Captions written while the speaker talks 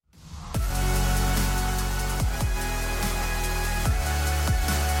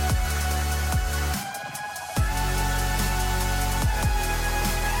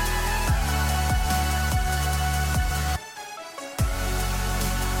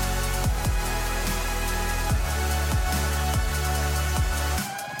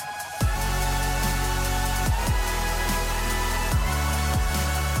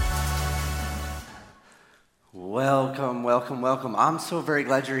welcome, welcome, welcome. I'm so very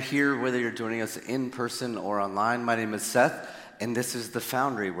glad you're here, whether you're joining us in person or online. My name is Seth, and this is The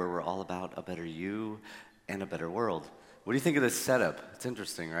Foundry, where we're all about a better you and a better world. What do you think of this setup? It's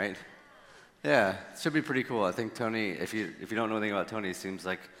interesting, right? Yeah, it should be pretty cool. I think Tony, if you don't know anything about Tony, it seems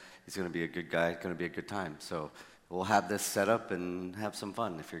like he's going to be a good guy, going to be a good time. So we'll have this set up and have some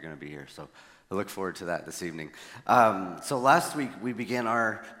fun if you're going to be here. So I look forward to that this evening. So last week we began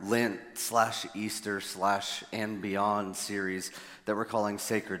our Lent/Easter/and Beyond series that we're calling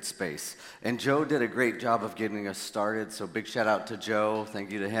Sacred Space. And Joe did a great job of getting us started, so big shout out to Joe.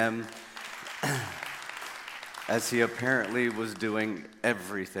 Thank you to him. As he apparently was doing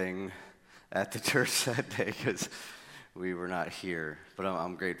everything at the church that day because we were not here, but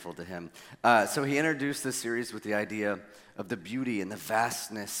I'm grateful to him. So he introduced this series with the idea of the beauty and the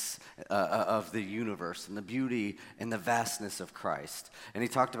vastness of the universe and the beauty and the vastness of Christ. And he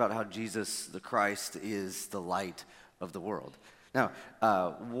talked about how Jesus, the Christ, is the light of the world. Now,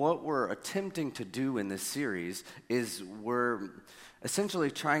 what we're attempting to do in this series is we're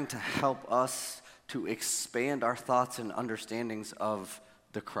essentially trying to help us to expand our thoughts and understandings of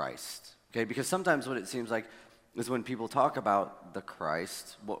the Christ. Okay, because sometimes what it seems like is when people talk about the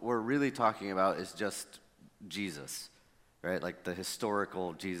Christ, what we're really talking about is just Jesus, right? Like the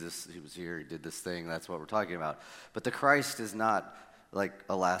historical Jesus, he was here, he did this thing, that's what we're talking about. But the Christ is not like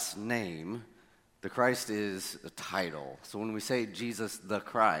a last name. The Christ is a title. So when we say Jesus the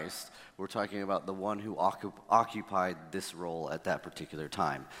Christ, we're talking about the one who occupied this role at that particular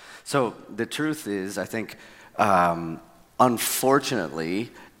time. So the truth is, I think, unfortunately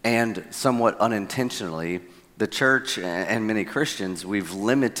and somewhat unintentionally, the church and many Christians, we've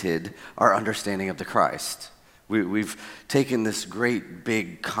limited our understanding of the Christ. We've taken this great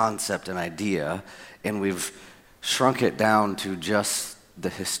big concept and idea, and we've shrunk it down to just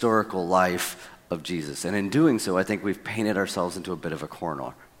the historical life of Jesus. And in doing so, I think we've painted ourselves into a bit of a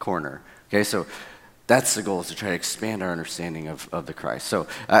corner. Okay, so that's the goal, is to try to expand our understanding of the Christ. So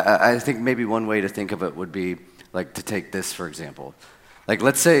I think maybe one way to think of it would be like to take this, for example. Like,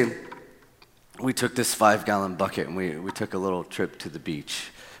 let's say we took this 5-gallon bucket and we took a little trip to the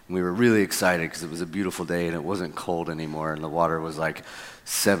beach. And we were really excited because it was a beautiful day and it wasn't cold anymore and the water was like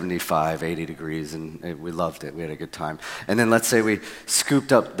 75, 80 degrees and we loved it. We had a good time. And then let's say we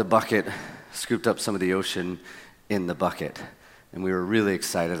scooped up some of the ocean in the bucket. And we were really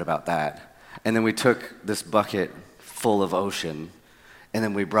excited about that. And then we took this bucket full of ocean and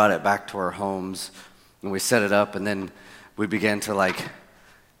then we brought it back to our homes and we set it up and then we began to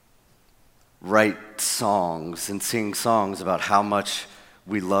write songs and sing songs about how much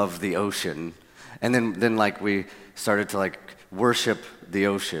we love the ocean. And then we started to worship the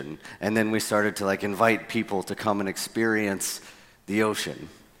ocean. And then we started to invite people to come and experience the ocean.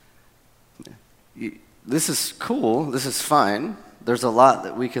 This is cool. This is fine. There's a lot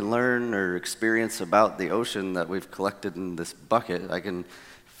that we can learn or experience about the ocean that we've collected in this bucket. I can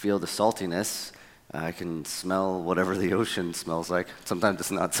feel the saltiness. I can smell whatever the ocean smells like. Sometimes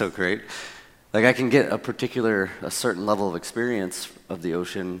it's not so great. I can get a certain level of experience of the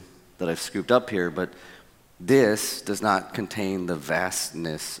ocean that I've scooped up here, but this does not contain the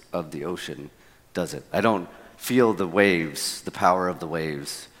vastness of the ocean, does it? I don't feel the waves, the power of the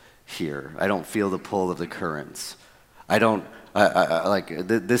waves here. I don't feel the pull of the currents.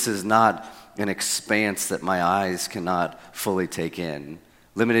 This is not an expanse that my eyes cannot fully take in.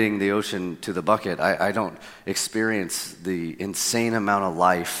 Limiting the ocean to the bucket, I don't experience the insane amount of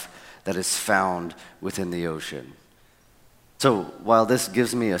life that is found within the ocean. So while this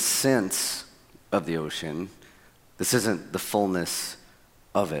gives me a sense of the ocean, this isn't the fullness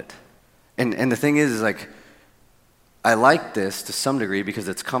of it. And the thing is I like this to some degree because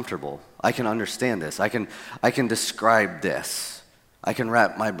it's comfortable. I can understand this. I can describe this. I can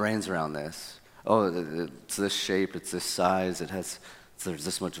wrap my brains around this. Oh, it's this shape, it's this size, there's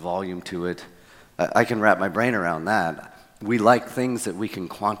this much volume to it. I can wrap my brain around that. We like things that we can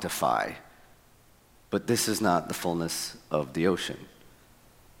quantify, but this is not the fullness of the ocean.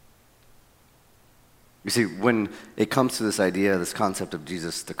 You see, when it comes to this idea, this concept of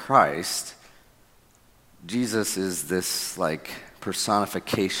Jesus the Christ, Jesus is this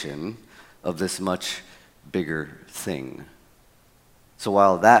personification of this much bigger thing. So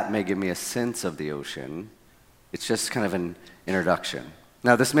while that may give me a sense of the ocean, it's just kind of an introduction.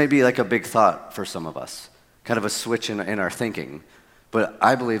 Now, this may be a big thought for some of us, kind of a switch in our thinking, but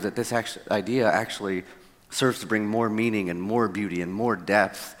I believe that this idea actually serves to bring more meaning and more beauty and more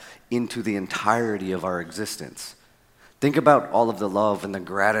depth into the entirety of our existence. Think about all of the love and the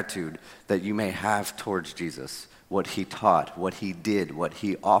gratitude that you may have towards Jesus, what he taught, what he did, what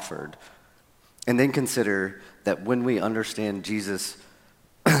he offered. And then consider that when we understand Jesus,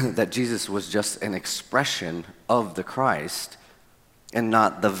 that Jesus was just an expression of the Christ and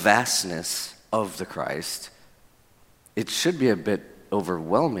not the vastness of the Christ, it should be a bit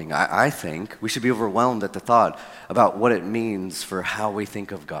overwhelming, I think. We should be overwhelmed at the thought about what it means for how we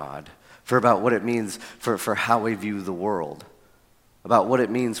think of God, for about what it means for how we view the world, about what it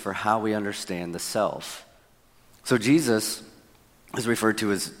means for how we understand the self. So Jesus is referred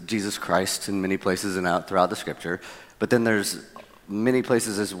to as Jesus Christ in many places and out throughout the scripture, but then there's many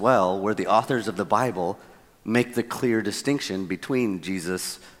places as well where the authors of the Bible make the clear distinction between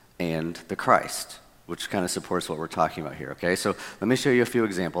Jesus and the Christ, which kind of supports what we're talking about here, okay? So let me show you a few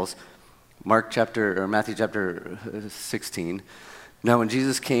examples. Matthew chapter 16. Now when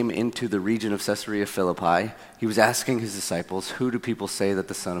Jesus came into the region of Caesarea Philippi, he was asking his disciples, "Who do people say that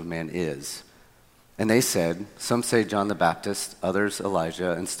the Son of Man is?" And they said, "Some say John the Baptist, others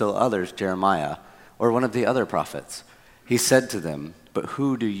Elijah, and still others Jeremiah, or one of the other prophets." He said to them, "But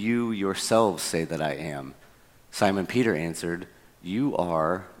who do you yourselves say that I am?" Simon Peter answered, "You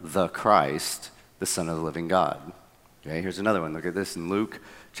are the Christ, the Son of the living God." Okay, here's another one. Look at this in Luke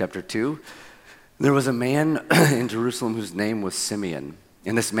chapter 2. There was a man in Jerusalem whose name was Simeon,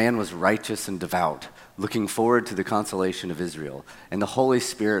 and this man was righteous and devout, looking forward to the consolation of Israel, and the Holy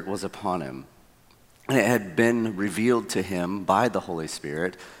Spirit was upon him. And it had been revealed to him by the Holy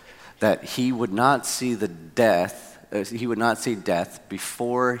Spirit that he would not see death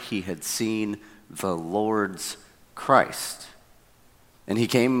before he had seen the Lord's Christ. And he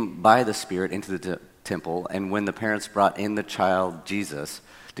came by the Spirit into the temple, and when the parents brought in the child Jesus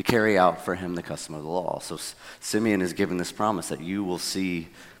to carry out for him the custom of the law. So Simeon is given this promise that you will see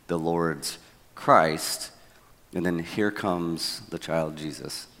the Lord's Christ, and then here comes the child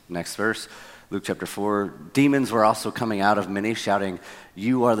Jesus. Next verse, Luke chapter 4. Demons were also coming out of many, shouting,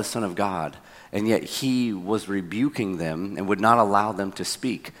 "You are the Son of God." And yet he was rebuking them and would not allow them to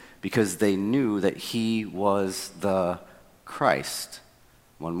speak because they knew that he was the Christ.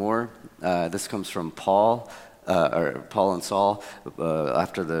 One more. This comes from Paul and Saul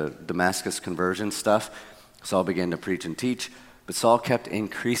after the Damascus conversion stuff. Saul began to preach and teach, but Saul kept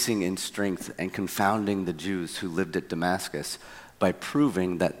increasing in strength and confounding the Jews who lived at Damascus by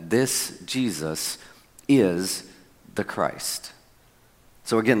proving that this Jesus is the Christ.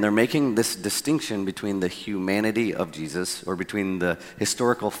 So again, they're making this distinction between the humanity of Jesus, or between the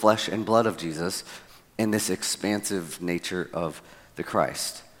historical flesh and blood of Jesus, and this expansive nature of the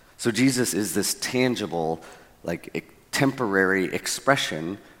Christ. So Jesus is this tangible, temporary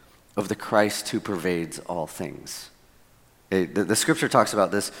expression of the Christ who pervades all things. The scripture talks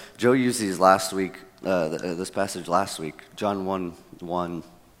about this. Joe used these last week, this passage last week, John 1:1.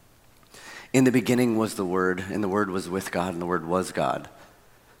 In the beginning was the Word, and the Word was with God, and the Word was God.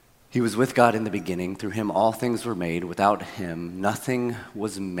 He was with God in the beginning. Through him all things were made. Without him nothing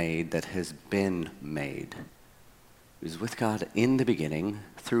was made that has been made. He was with God in the beginning.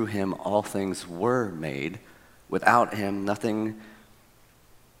 Through him all things were made. Without him nothing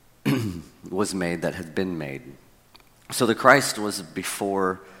was made that had been made. So the Christ was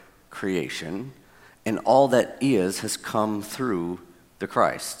before creation, and all that is has come through the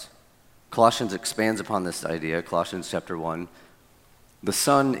Christ. Colossians expands upon this idea, Colossians chapter 1. The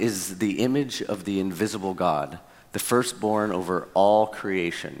Son is the image of the invisible God, the firstborn over all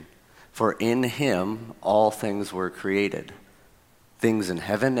creation. For in him all things were created, things in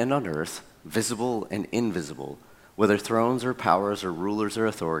heaven and on earth, visible and invisible, whether thrones or powers or rulers or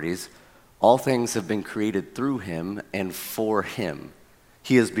authorities, all things have been created through him and for him.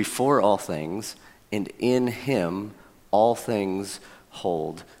 He is before all things, and in him all things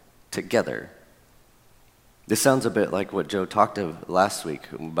hold together. This sounds a bit like what Joe talked of last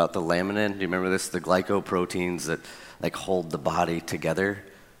week about the laminin. Do you remember this? The glycoproteins that hold the body together.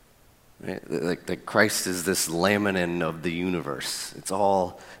 Right? Like Christ is this laminin of the universe. It's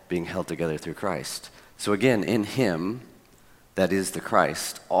all being held together through Christ. So again, in him, that is the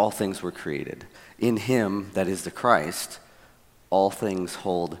Christ, all things were created. In him, that is the Christ, all things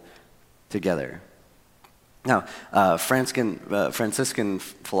hold together. Now, Franciscan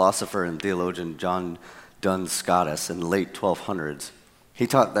philosopher and theologian John Duns Scotus in the late 1200s, he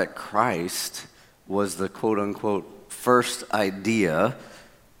taught that Christ was the quote-unquote first idea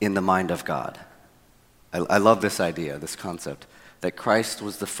in the mind of God. I love this idea, this concept, that Christ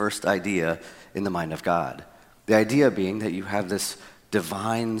was the first idea in the mind of God. The idea being that you have this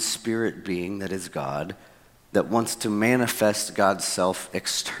divine spirit being that is God that wants to manifest God's self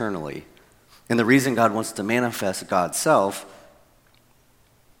externally. And the reason God wants to manifest God's self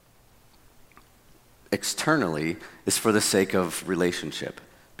externally is for the sake of relationship,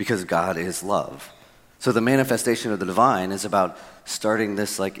 because God is love. So the manifestation of the divine is about starting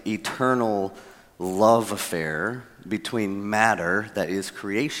this like eternal love affair between matter, that is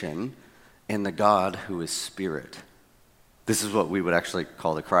creation, and the God who is spirit. This is what we would actually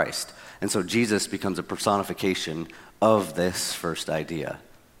call the Christ. And so Jesus becomes a personification of this first idea.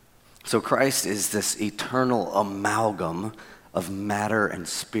 So Christ is this eternal amalgam of matter and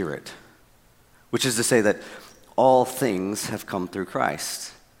spirit, which is to say that all things have come through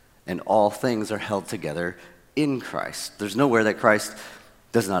Christ, and all things are held together in Christ. There's nowhere that Christ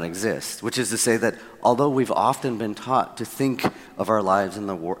does not exist, which is to say that although we've often been taught to think of our lives in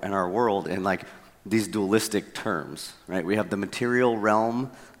our world in like these dualistic terms, right? We have the material realm,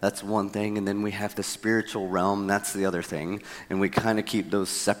 that's one thing, and then we have the spiritual realm, that's the other thing, and we kind of keep those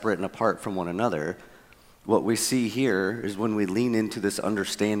separate and apart from one another. What we see here is when we lean into this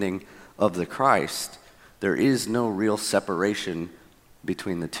understanding of the Christ, there is no real separation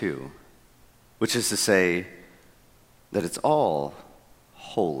between the two, which is to say that it's all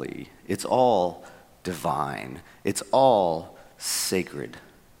holy, it's all divine, it's all sacred.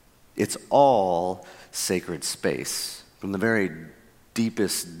 It's all sacred space, from the very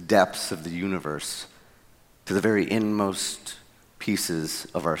deepest depths of the universe to the very inmost pieces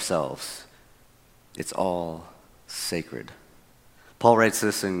of ourselves. It's all sacred. Paul writes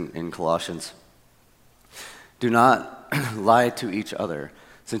this in Colossians. Do not lie to each other,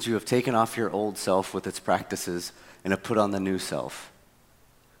 since you have taken off your old self with its practices and have put on the new self,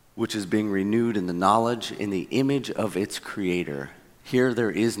 which is being renewed in the knowledge in the image of its creator. Here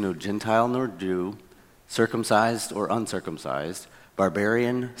there is no Gentile nor Jew, circumcised or uncircumcised,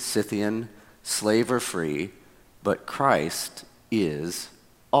 barbarian, Scythian, slave or free, but Christ is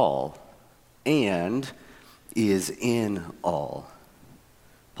all and is in all.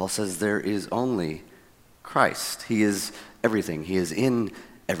 Paul says there is only Christ. He is everything. He is in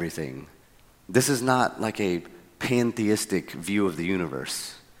everything. This is not like a pantheistic view of the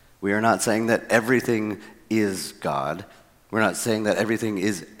universe. We are not saying that everything is God. We're not saying that everything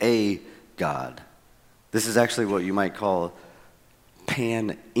is a God. This is actually what you might call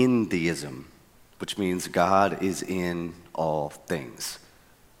panentheism, which means God is in all things,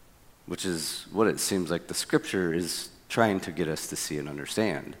 which is what it seems like the scripture is trying to get us to see and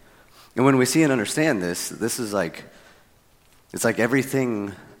understand. And when we see and understand this is like, it's like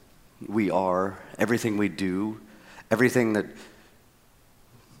everything we are, everything we do, everything that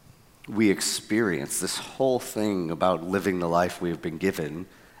we experience, this whole thing about living the life we have been given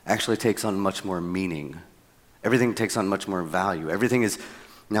actually takes on much more meaning. Everything takes on much more value. Everything is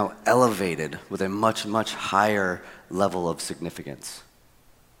now elevated with a much, much higher level of significance.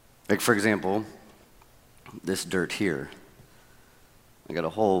 Like, for example, this dirt here. I got a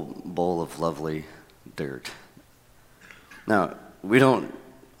whole bowl of lovely dirt. Now, we don't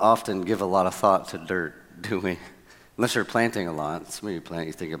often give a lot of thought to dirt, do we? Unless you're planting a lot. Some of you plant,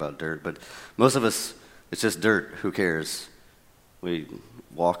 you think about dirt. But most of us, it's just dirt. Who cares? We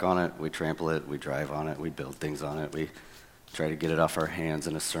walk on it, we trample it, we drive on it, we build things on it. We try to get it off our hands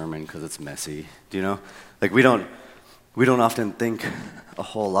in a sermon because it's messy. Do you know? Like, we don't often think a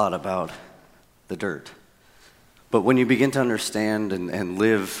whole lot about the dirt. But when you begin to understand and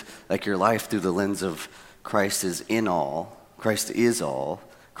live like your life through the lens of Christ is in all, Christ is all,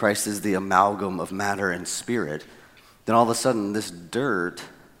 Christ is the amalgam of matter and spirit, then all of a sudden this dirt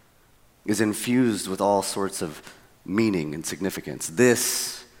is infused with all sorts of meaning and significance.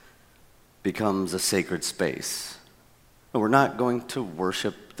 This becomes a sacred space. We're not going to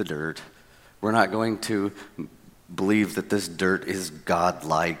worship the dirt. We're not going to believe that this dirt is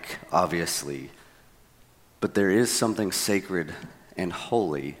God-like, obviously. But there is something sacred and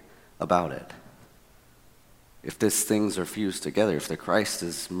holy about it. If these things are fused together, if the Christ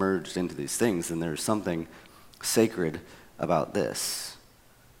is merged into these things, then there's something sacred about this.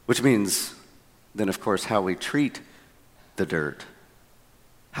 Which means, then of course, how we treat the dirt,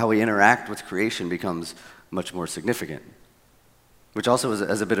 how we interact with creation becomes much more significant. Which also,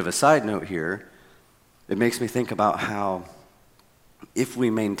 as a bit of a side note here, it makes me think about how if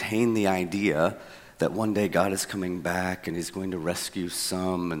we maintain the idea that one day God is coming back and he's going to rescue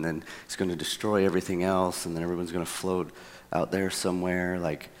some and then he's going to destroy everything else and then everyone's going to float out there somewhere,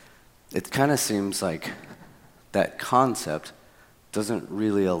 like, it kind of seems like that concept doesn't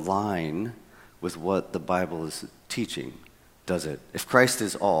really align with what the Bible is teaching, does it? If Christ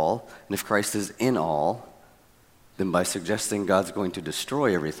is all, and if Christ is in all, then by suggesting God's going to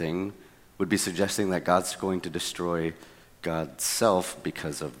destroy everything would be suggesting that God's going to destroy God's self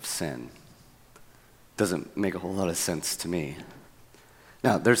because of sin. Doesn't make a whole lot of sense to me.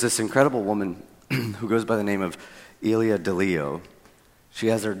 Now, there's this incredible woman who goes by the name of Ilia DeLeo. She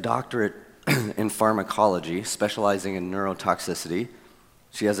has her doctorate in pharmacology, specializing in neurotoxicity.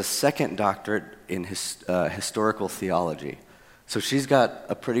 She has a second doctorate in historical theology. So she's got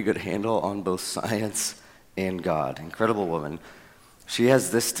a pretty good handle on both science and God. Incredible woman. She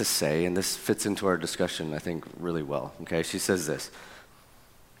has this to say, and this fits into our discussion, I think, really well. Okay, she says this.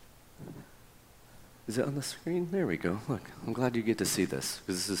 Is it on the screen? There we go. Look, I'm glad you get to see this,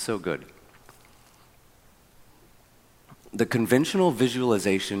 because this is so good. The conventional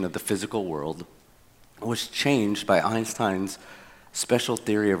visualization of the physical world was changed by Einstein's special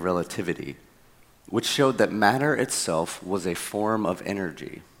theory of relativity, which showed that matter itself was a form of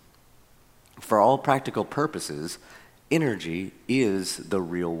energy. For all practical purposes, energy is the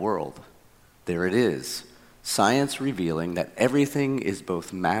real world. There it is, science revealing that everything is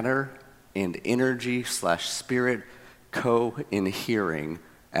both matter and energy/spirit co-inhering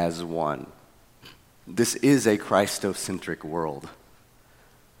as one. This is a Christocentric world.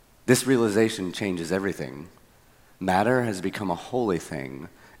 This realization changes everything. Matter has become a holy thing,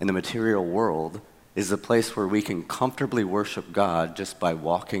 and the material world is the place where we can comfortably worship God just by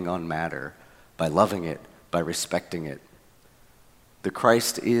walking on matter, by loving it, by respecting it. The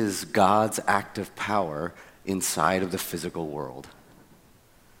Christ is God's active power inside of the physical world.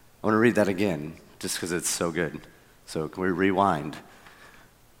 I want to read that again, just because it's so good. So can we rewind?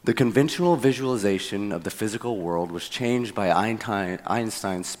 The conventional visualization of the physical world was changed by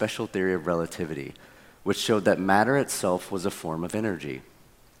Einstein's special theory of relativity, which showed that matter itself was a form of energy.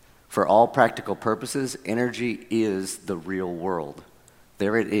 For all practical purposes, energy is the real world.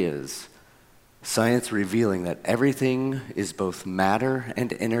 There it is, science revealing that everything is both matter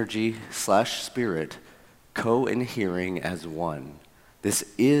and energy/spirit co-inhering as one. This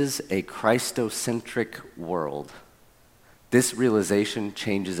is a Christocentric world. This realization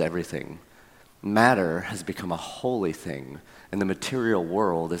changes everything. Matter has become a holy thing, and the material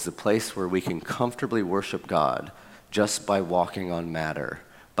world is the place where we can comfortably worship God just by walking on matter,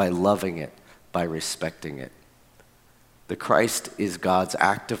 by loving it, by respecting it. The Christ is God's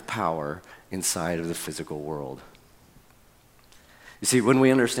active power inside of the physical world. You see, when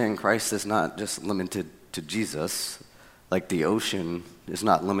we understand Christ is not just limited to Jesus, like the ocean is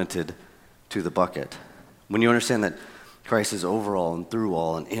not limited to the bucket. When you understand that Christ is over all and through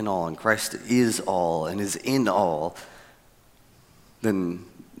all and in all, and Christ is all and is in all, then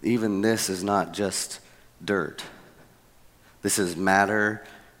even this is not just dirt. This is matter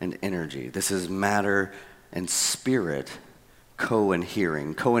and energy. This is matter and spirit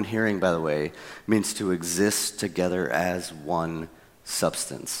co-inhering. Co-inhering, by the way, means to exist together as one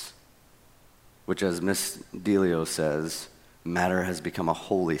substance, which, as Miss Delio says, matter has become a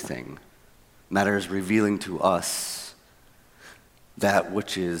holy thing. Matter is revealing to us that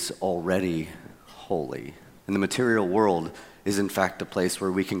which is already holy. And the material world is in fact a place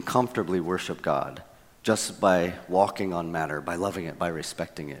where we can comfortably worship God just by walking on matter, by loving it, by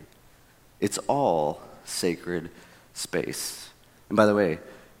respecting it. It's all sacred space. And by the way,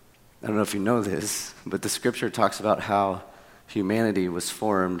 I don't know if you know this, but the scripture talks about how humanity was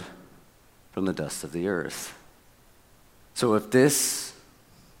formed from the dust of the earth. So if this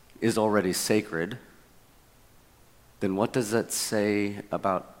is already sacred, then what does that say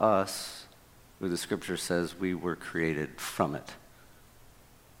about us, who the scripture says we were created from it?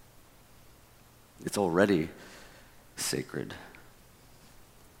 It's already sacred.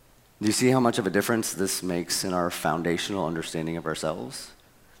 Do you see how much of a difference this makes in our foundational understanding of ourselves?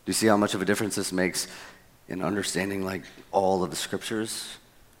 Do you see how much of a difference this makes in understanding like all of the scriptures?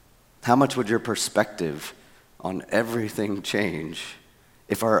 How much would your perspective on everything change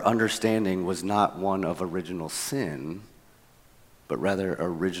if our understanding was not one of original sin, but rather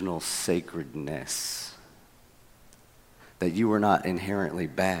original sacredness? That you are not inherently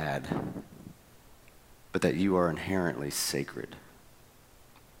bad, but that you are inherently sacred.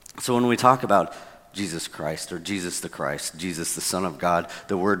 So when we talk about Jesus Christ, or Jesus the Christ, Jesus the Son of God,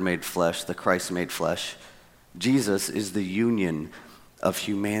 the Word made flesh, the Christ made flesh, Jesus is the union of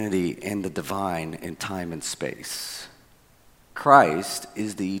humanity and the divine in time and space. Christ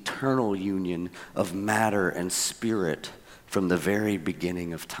is the eternal union of matter and spirit from the very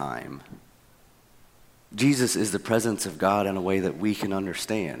beginning of time. Jesus is the presence of God in a way that we can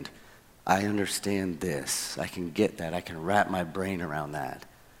understand. I understand this. I can get that. I can wrap my brain around that.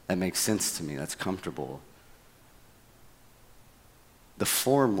 That makes sense to me. That's comfortable. The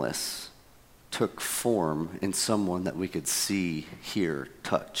formless took form in someone that we could see, hear,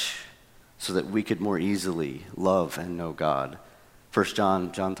 touch, so that we could more easily love and know God. 1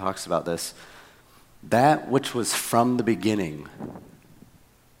 John talks about this. That which was from the beginning,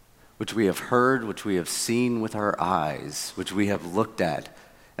 which we have heard, which we have seen with our eyes, which we have looked at,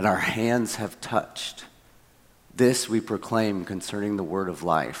 and our hands have touched. This we proclaim concerning the word of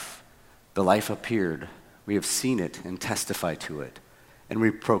life. The life appeared. We have seen it and testify to it. And we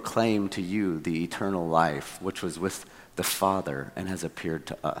proclaim to you the eternal life, which was with the Father and has appeared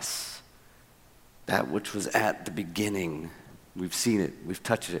to us. That which was at the beginning, we've seen it, we've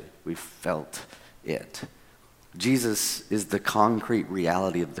touched it, we've felt it. Jesus is the concrete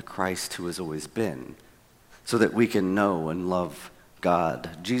reality of the Christ who has always been, so that we can know and love God.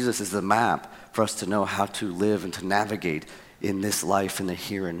 Jesus is the map for us to know how to live and to navigate in this life in the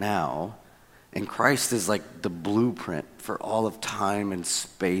here and now. And Christ is like the blueprint for all of time and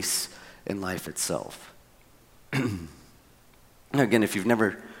space and life itself. Again, if you've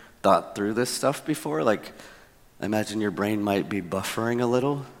never thought through this stuff before, like, I imagine your brain might be buffering a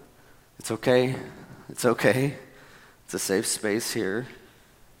little. It's okay. It's okay. It's a safe space here.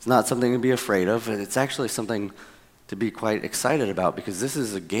 It's not something to be afraid of. It's actually something to be quite excited about, because this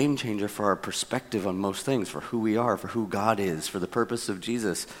is a game changer for our perspective on most things, for who we are, for who God is, for the purpose of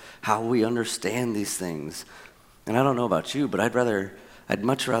Jesus, how we understand these things. And I don't know about you, but I'd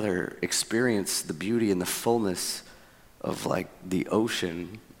much rather experience the beauty and the fullness of like the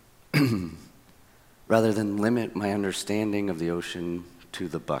ocean rather than limit my understanding of the ocean to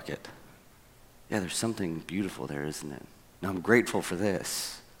the bucket. Yeah, there's something beautiful there, isn't it? Now, I'm grateful for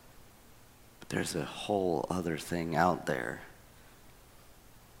this, but there's a whole other thing out there.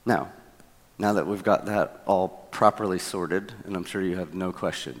 Now that we've got that all properly sorted, and I'm sure you have no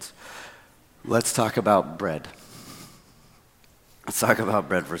questions, let's talk about bread. Let's talk about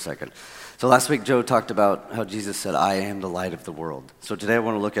bread for a second. So last week, Joe talked about how Jesus said, I am the light of the world. So today I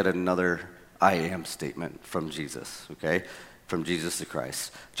want to look at another I am statement from Jesus, okay? From Jesus the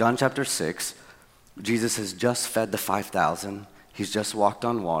Christ. John chapter 6, Jesus has just fed the 5,000. He's just walked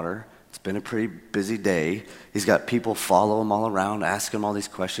on water. It's been a pretty busy day. He's got people follow him all around, ask him all these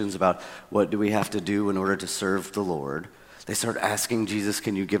questions about what do we have to do in order to serve the Lord. They start asking Jesus,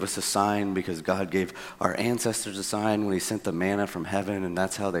 can you give us a sign? Because God gave our ancestors a sign when he sent the manna from heaven, and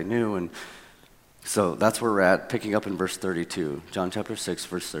that's how they knew. And so that's where we're at, picking up in verse 32. John chapter 6,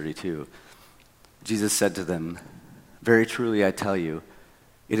 verse 32. Jesus said to them, very truly I tell you,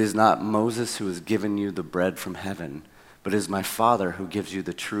 it is not Moses who has given you the bread from heaven, but it is my Father who gives you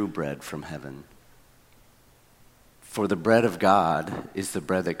the true bread from heaven. For the bread of God is the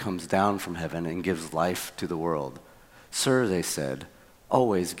bread that comes down from heaven and gives life to the world. Sir, they said,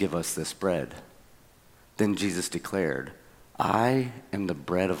 always give us this bread. Then Jesus declared, I am the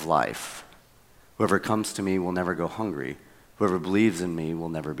bread of life. Whoever comes to me will never go hungry. Whoever believes in me will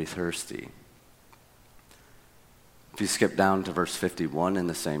never be thirsty. If you skip down to verse 51 in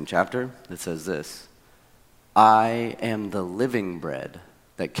the same chapter, it says this, I am the living bread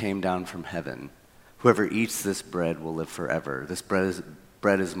that came down from heaven. Whoever eats this bread will live forever. This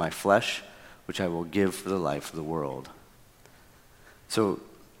bread is my flesh, which I will give for the life of the world. So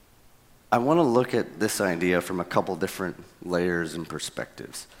I want to look at this idea from a couple different layers and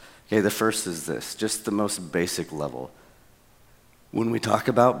perspectives. Okay, the first is this, just the most basic level. When we talk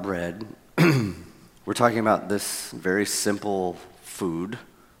about bread, we're talking about this very simple food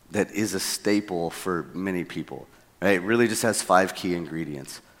that is a staple for many people. Right? It really just has 5 key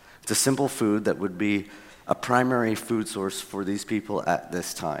ingredients. It's a simple food that would be a primary food source for these people at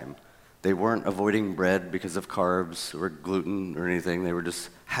this time. They weren't avoiding bread because of carbs or gluten or anything. They were just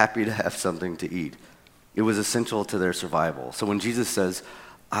happy to have something to eat. It was essential to their survival. So when Jesus says,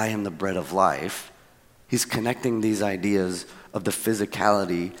 I am the bread of life, he's connecting these ideas of the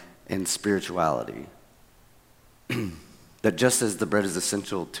physicality and spirituality. That just as the bread is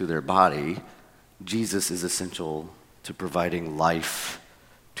essential to their body, Jesus is essential to providing life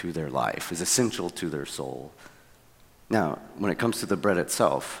to their life, is essential to their soul. Now, when it comes to the bread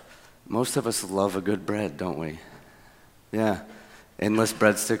itself, most of us love a good bread, don't we? Yeah. Endless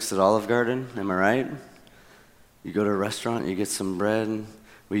breadsticks at Olive Garden, am I right? You go to a restaurant, you get some bread,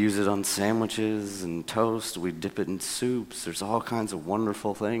 we use it on sandwiches and toast, we dip it in soups. There's all kinds of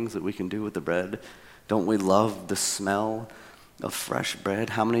wonderful things that we can do with the bread. Don't we love the smell of fresh bread?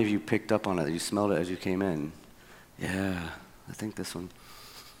 How many of you picked up on it? You smelled it as you came in? Yeah, I think this one.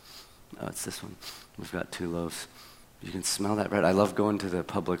 Oh, it's this one. We've got 2 loaves. You can smell that bread. I love going to the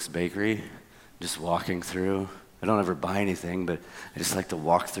Publix bakery, just walking through. I don't ever buy anything, but I just like to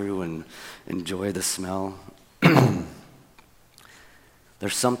walk through and enjoy the smell.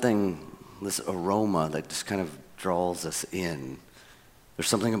 There's something, this aroma that just kind of draws us in. There's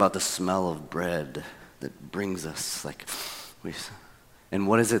something about the smell of bread that brings us, and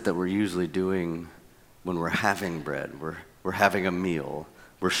what is it that we're usually doing when we're having bread? We're having a meal.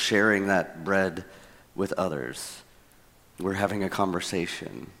 We're sharing that bread with others. we're having a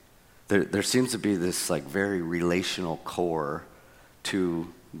conversation. There seems to be this like very relational core to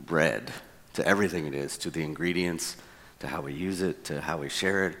bread, to everything it is, to the ingredients, to how we use it, to how we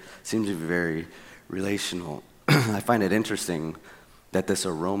share it. It seems to be very relational. I find it interesting that this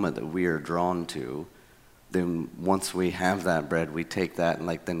aroma that we are drawn to, then once we have that bread, we take that and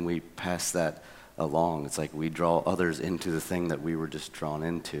then we pass that along. It's like we draw others into the thing that we were just drawn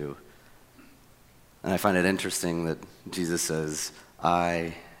into. And I find it interesting that Jesus says,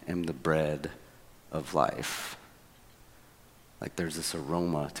 I am the bread of life. Like there's this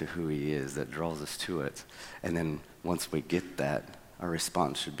aroma to who he is that draws us to it. And then once we get that, our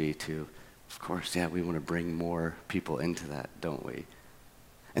response should be to, of course, yeah, we want to bring more people into that, don't we?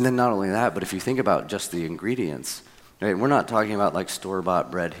 And then not only that, but if you think about just the ingredients, right? We're not talking about like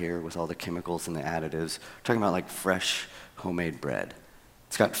store-bought bread here with all the chemicals and the additives. We're talking about like fresh, homemade bread.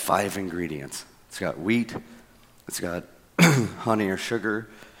 It's got 5 ingredients. It's got wheat, it's got honey or sugar,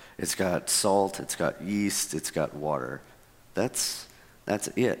 it's got salt, it's got yeast, it's got water. That's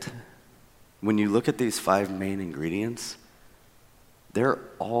it. When you look at these 5 main ingredients, they're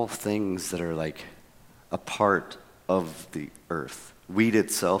all things that are like a part of the earth. Wheat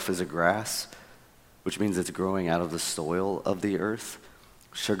itself is a grass, which means it's growing out of the soil of the earth.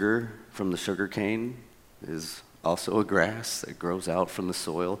 Sugar from the sugar cane is also a grass that grows out from the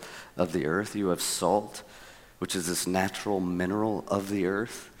soil of the earth. You have salt, which is this natural mineral of the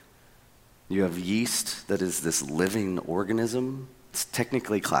earth. You have yeast, that is this living organism. It's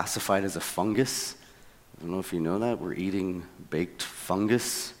technically classified as a fungus. I don't know if you know that. We're eating baked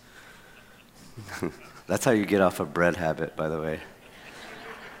fungus. That's how you get off a bread habit, by the way.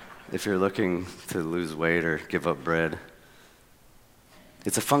 If you're looking to lose weight or give up bread.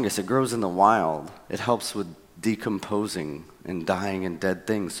 It's a fungus. It grows in the wild. It helps with decomposing and dying in dead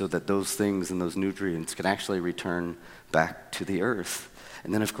things so that those things and those nutrients can actually return back to the earth.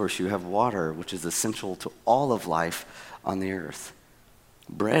 And then, of course, you have water, which is essential to all of life on the earth.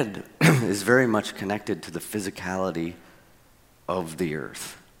 Bread is very much connected to the physicality of the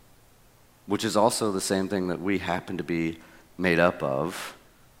earth, which is also the same thing that we happen to be made up of,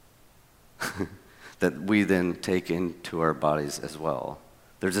 that we then take into our bodies as well.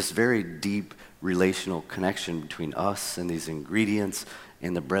 There's this very deep relational connection between us and these ingredients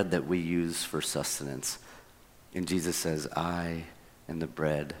and the bread that we use for sustenance. And Jesus says, I am the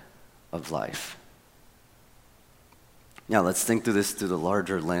bread of life. Now let's think through this through the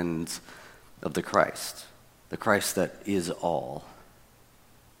larger lens of the Christ that is all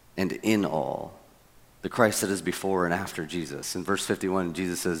and in all, the Christ that is before and after Jesus. In verse 51,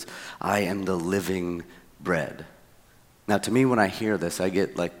 Jesus says, I am the living bread. Now to me, when I hear this, I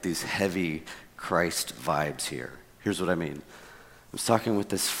get like these heavy Christ vibes here. Here's what I mean. I was talking with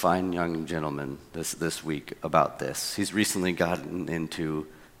this fine young gentleman this week about this. He's recently gotten into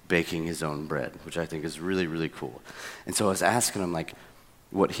baking his own bread, which I think is really, really cool. And so I was asking him like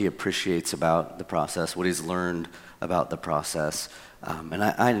what he appreciates about the process, what he's learned about the process. And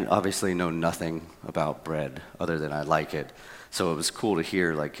I obviously know nothing about bread other than I like it. So it was cool to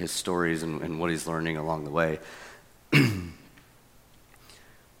hear like his stories and what he's learning along the way.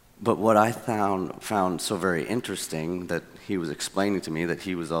 But what I found so very interesting that he was explaining to me that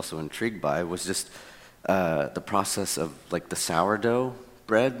he was also intrigued by was just the process of like the sourdough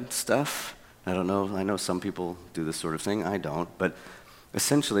bread stuff. I don't know. I know some people do this sort of thing. I don't. But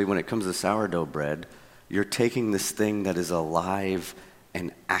essentially, when it comes to sourdough bread, you're taking this thing that is alive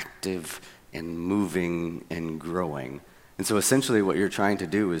and active and moving and growing. And so essentially what you're trying to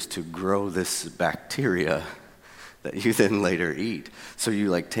do is to grow this bacteria that you then later eat. So you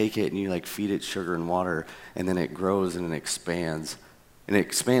like take it and you like feed it sugar and water, and then it grows and it expands. And it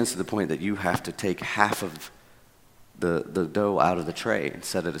expands to the point that you have to take half of the dough out of the tray and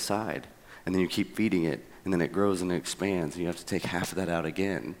set it aside. And then you keep feeding it, and then it grows and it expands, and you have to take half of that out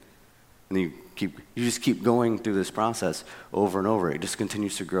again. And you just keep going through this process over and over. It just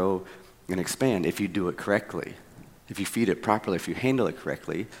continues to grow and expand if you do it correctly. If you feed it properly, if you handle it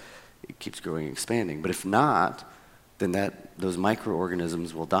correctly, it keeps growing and expanding. But if not, then those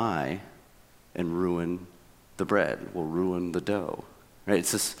microorganisms will die and ruin the bread, will ruin the dough. Right?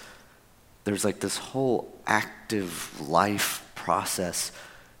 It's this, there's like this whole active life process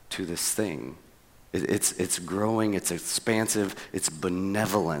to this thing. It's growing, it's expansive, it's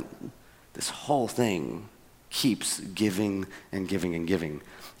benevolent. This whole thing keeps giving and giving and giving.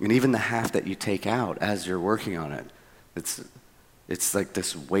 And even the half that you take out as you're working on it, it's like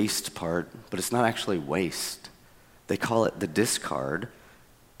this waste part, but it's not actually waste. They call it the discard,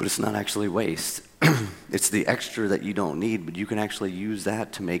 but it's not actually waste. It's the extra that you don't need, but you can actually use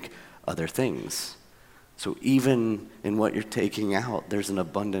that to make other things. So even in what you're taking out, there's an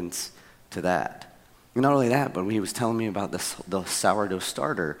abundance to that. And not only that, but when he was telling me about the sourdough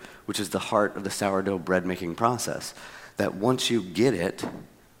starter, which is the heart of the sourdough bread making process, that once you get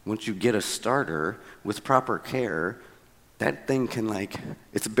a starter with proper care, that thing can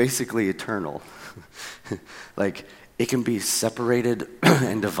it's basically eternal. It can be separated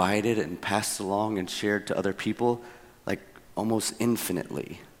and divided and passed along and shared to other people almost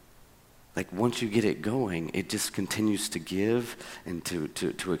infinitely. Once you get it going, it just continues to give and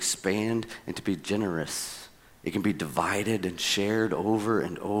to expand and to be generous. It can be divided and shared over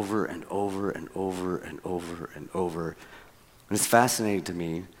and over and over and over and over and over. And it's fascinating to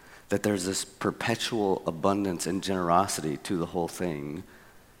me that there's this perpetual abundance and generosity to the whole thing.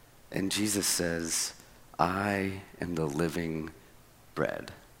 And Jesus says, I am the living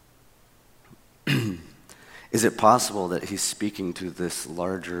bread. Is it possible that he's speaking to this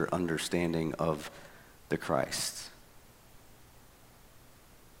larger understanding of the Christ?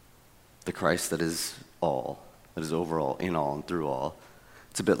 The Christ that is all, that is overall, in all, and through all.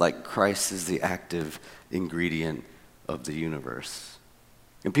 It's a bit like Christ is the active ingredient of the universe.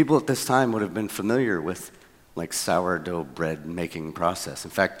 And people at this time would have been familiar with sourdough bread making process.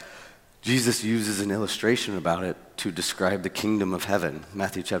 In fact, Jesus uses an illustration about it to describe the kingdom of heaven.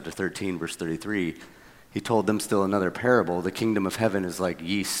 Matthew chapter 13, verse 33. He told them still another parable. The kingdom of heaven is like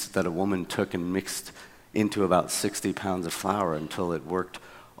yeast that a woman took and mixed into about 60 pounds of flour until it worked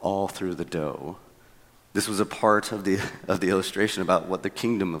all through the dough. This was a part of the illustration about what the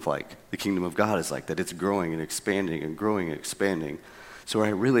kingdom of God is like, that it's growing and expanding and growing and expanding. So I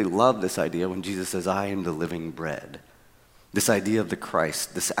really love this idea when Jesus says, I am the living bread. This idea of the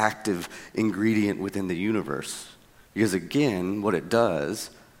Christ, this active ingredient within the universe. Because again, what it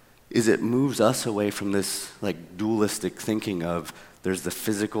does is it moves us away from this dualistic thinking of there's the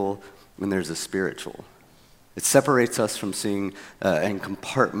physical and there's the spiritual. It separates us from seeing and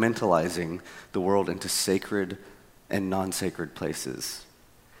compartmentalizing the world into sacred and non-sacred places.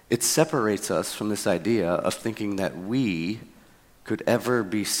 It separates us from this idea of thinking that we could ever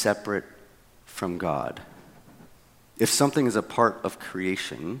be separate from God. If something is a part of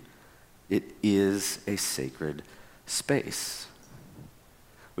creation, it is a sacred space.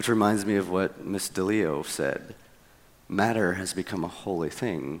 Which reminds me of what Miss DeLeo said. Matter has become a holy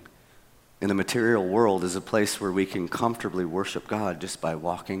thing. And the material world is a place where we can comfortably worship God just by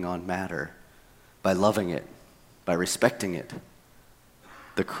walking on matter, by loving it, by respecting it.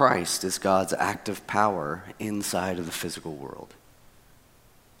 The Christ is God's active power inside of the physical world.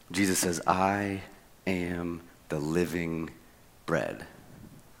 Jesus says, I am the living bread.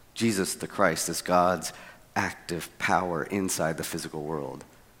 Jesus, the Christ, is God's active power inside the physical world.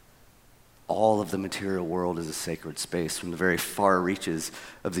 All of the material world is a sacred space, from the very far reaches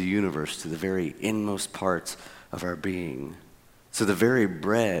of the universe to the very inmost parts of our being. So the very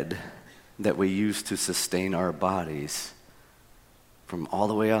bread that we use to sustain our bodies, from all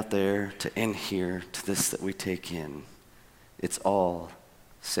the way out there to in here to this that we take in, it's all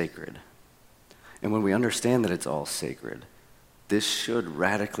sacred. And when we understand that it's all sacred, this should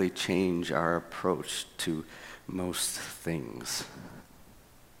radically change our approach to most things.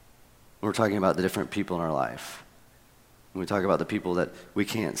 We're talking about the different people in our life. When we talk about the people that we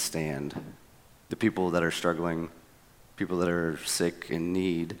can't stand, the people that are struggling, people that are sick in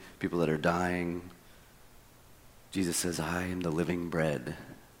need, people that are dying, Jesus says, I am the living bread,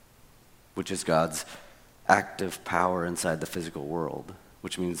 which is God's active power inside the physical world,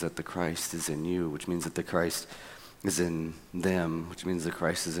 which means that the Christ is in you, which means that the Christ is in them, which means the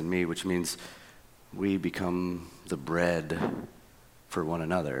Christ is in me, which means we become the bread for one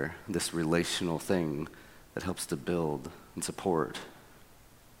another, this relational thing that helps to build and support.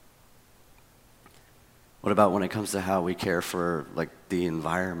 What about when it comes to how we care for the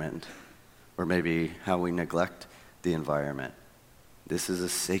environment, or maybe how we neglect the environment? This is a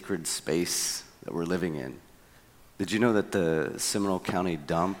sacred space that we're living in. Did you know that the Seminole County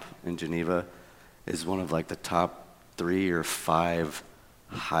dump in Geneva is one of the top 3 or 5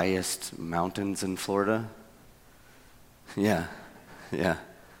 highest mountains in Florida? Yeah.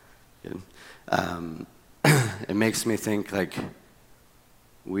 Good. It makes me think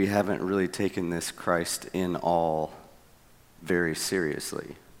we haven't really taken this Christ in all very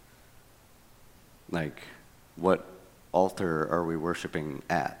seriously. What altar are we worshiping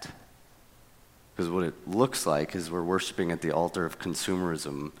at? Because what it looks like is we're worshiping at the altar of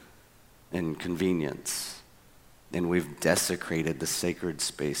consumerism and convenience. And we've desecrated the sacred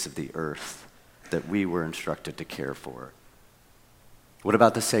space of the earth that we were instructed to care for. What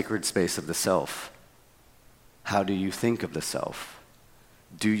about the sacred space of the self? How do you think of the self?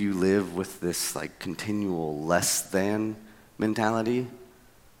 Do you live with this like continual less than mentality?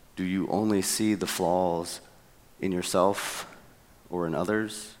 Do you only see the flaws in yourself or in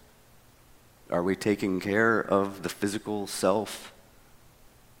others? Are we taking care of the physical self?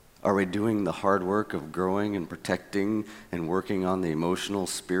 Are we doing the hard work of growing and protecting and working on the emotional,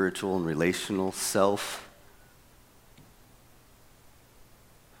 spiritual, and relational self?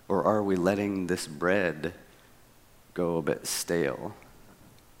 Or are we letting this bread go a bit stale?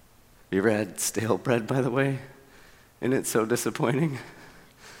 You ever had stale bread, by the way? Isn't it so disappointing?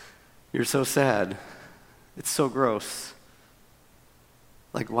 You're so sad. It's so gross.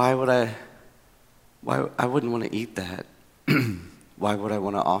 Like, why I wouldn't want to eat that. Why would I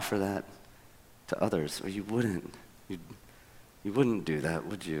want to offer that to others? Or you wouldn't. You wouldn't do that,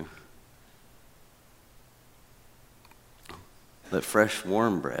 would you? But fresh,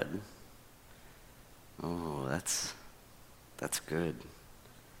 warm bread, oh, that's good.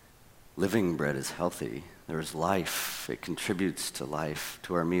 Living bread is healthy. There's life. It contributes to life,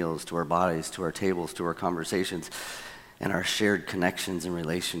 to our meals, to our bodies, to our tables, to our conversations, and our shared connections and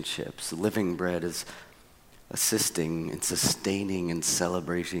relationships. Living bread is assisting and sustaining and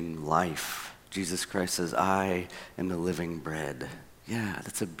celebrating life. Jesus Christ says, I am the living bread. Yeah,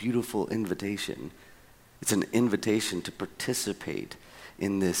 that's a beautiful invitation. It's an invitation to participate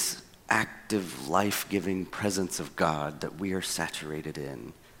in this active, life-giving presence of God that we are saturated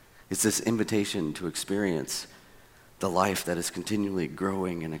in. It's this invitation to experience the life that is continually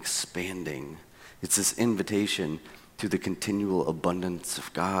growing and expanding. It's this invitation to the continual abundance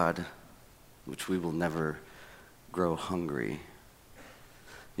of God, which we will never grow hungry.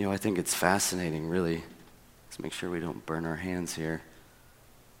 You know, I think it's fascinating, really. Let's make sure we don't burn our hands here.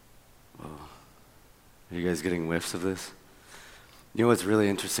 Whoa. Are you guys getting whiffs of this? You know what's really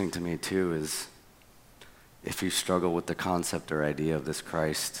interesting to me, too, is if you struggle with the concept or idea of this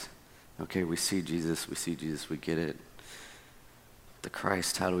Christ, okay, we see Jesus, we get it. The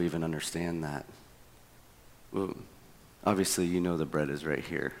Christ, how do we even understand that? Well, obviously, you know the bread is right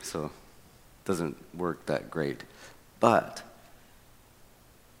here, so it doesn't work that great. But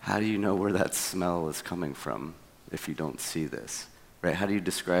how do you know where that smell is coming from if you don't see this? Right? How do you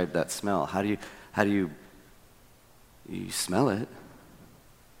describe that smell? How do you smell it?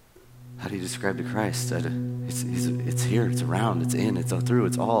 How do you describe the Christ? It's here, it's around, it's in, it's all through,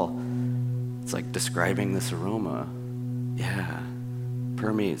 it's all. It's like describing this aroma. Yeah,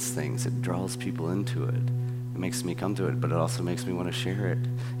 permeates things. It draws people into it. It makes me come to it, but it also makes me want to share it.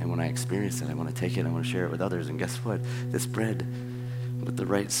 And when I experience it, I want to take it, I want to share it with others. And guess what? This bread, with the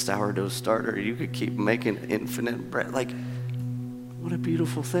right sourdough starter, you could keep making infinite bread. Like, what a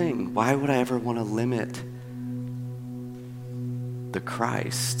beautiful thing. Why would I ever want to limit the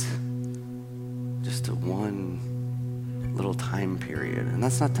Christ just to one little time period? And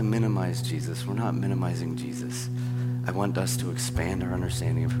that's not to minimize Jesus. We're not minimizing Jesus. I want us to expand our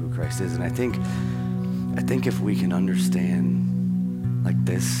understanding of who Christ is. And I think if we can understand like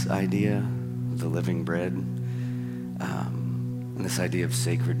this idea of the living bread and this idea of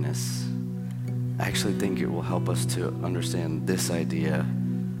sacredness, I actually think it will help us to understand this idea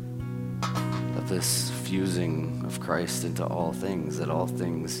of this fusing of Christ into all things, that all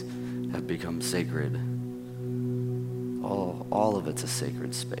things have become sacred. All of it's a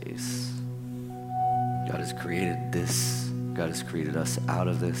sacred space. God has created this. God has created us out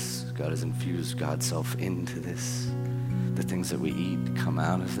of this. God has infused God's self into this. The things that we eat come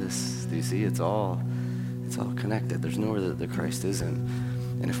out of this. Do you see? It's all connected. There's nowhere that the Christ isn't.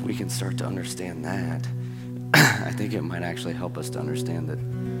 And if we can start to understand that, I think it might actually help us to understand that,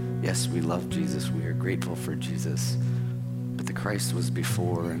 yes, we love Jesus. We are grateful for Jesus. But the Christ was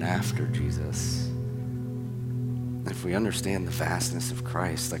before and after Jesus. If we understand the vastness of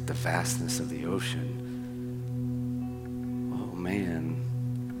Christ, like the vastness of the ocean, oh man,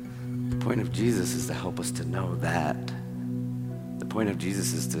 the point of Jesus is to help us to know that. The point of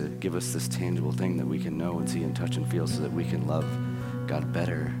Jesus is to give us this tangible thing that we can know and see and touch and feel so that we can love God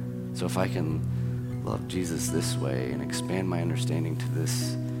better. So if I can love Jesus this way and expand my understanding to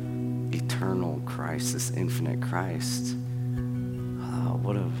this eternal Christ, this infinite Christ,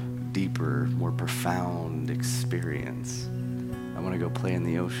 what a deeper, more profound experience. I want to go play in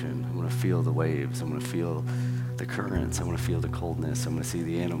the ocean. I want to feel the waves. I want to feel the currents. I want to feel the coldness. I want to see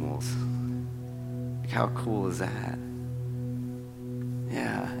the animals. Like, how cool is that?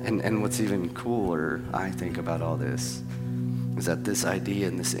 Yeah, and what's even cooler, I think, about all this is that this idea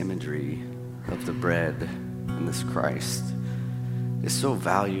and this imagery of the bread and this Christ is so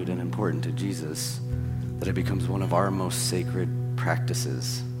valued and important to Jesus that it becomes one of our most sacred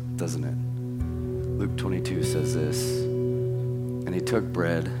practices, doesn't it? Luke 22 says this, And he took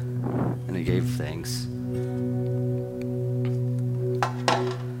bread and he gave thanks.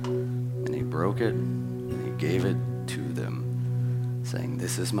 And he broke it and he gave it to them, saying,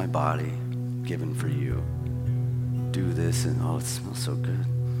 "This is my body given for you. Do this." And oh, it smells so good.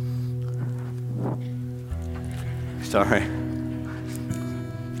 Sorry.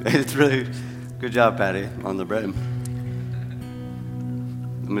 It's really good job, Patty, on the bread.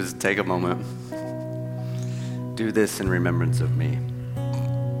 Let me just take a moment. Do this in remembrance of me.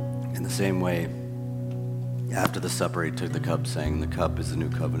 In the same way, after the supper, he took the cup, saying, "The cup is the new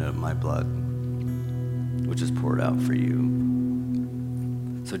covenant of my blood, which is poured out for you."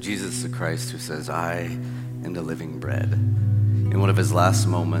 So Jesus is the Christ who says, "I am the living bread." In one of his last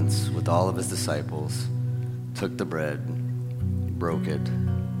moments with all of his disciples, took the bread, broke it,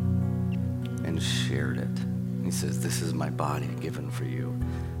 and shared it. And he says, "This is my body given for you.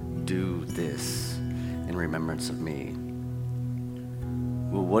 Do this in remembrance of me."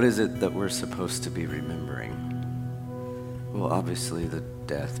 Well, what is it that we're supposed to be remembering? Well, obviously the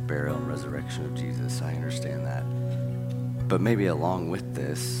death, burial, and resurrection of Jesus. I understand that. But maybe along with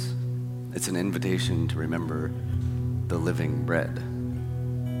this, it's an invitation to remember the living bread.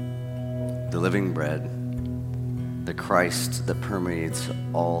 The living bread, the Christ that permeates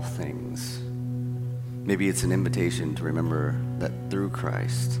all things. Maybe it's an invitation to remember that through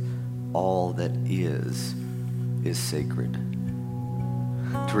Christ, all that is sacred.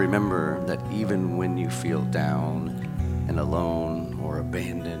 To remember that even when you feel down and alone or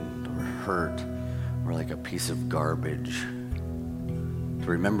abandoned or hurt or like a piece of garbage, to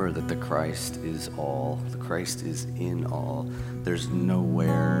remember that the Christ is all, the Christ is in all. There's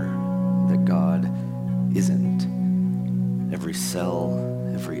nowhere that God isn't. Every cell,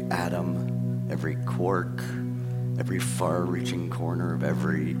 every atom, every quark, every far-reaching corner of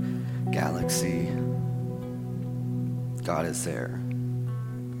every galaxy, God is there.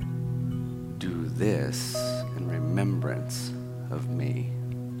 Do this in remembrance of me.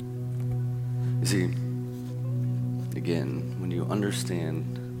 You see, again, when you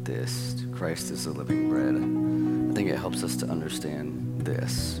understand this, Christ is the living bread, I think it helps us to understand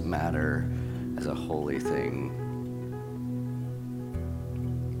this matter as a holy thing.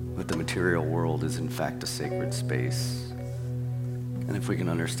 That the material world is in fact a sacred space. And if we can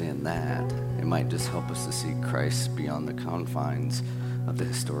understand that, it might just help us to see Christ beyond the confines of the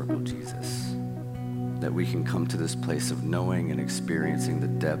historical Jesus. That we can come to this place of knowing and experiencing the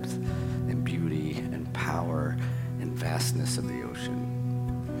depth and beauty and power and vastness of the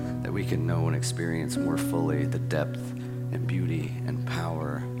ocean. That we can know and experience more fully the depth and beauty and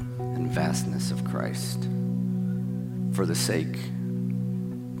power and vastness of Christ. For the sake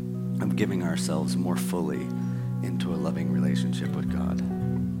of giving ourselves more fully into a loving relationship with God.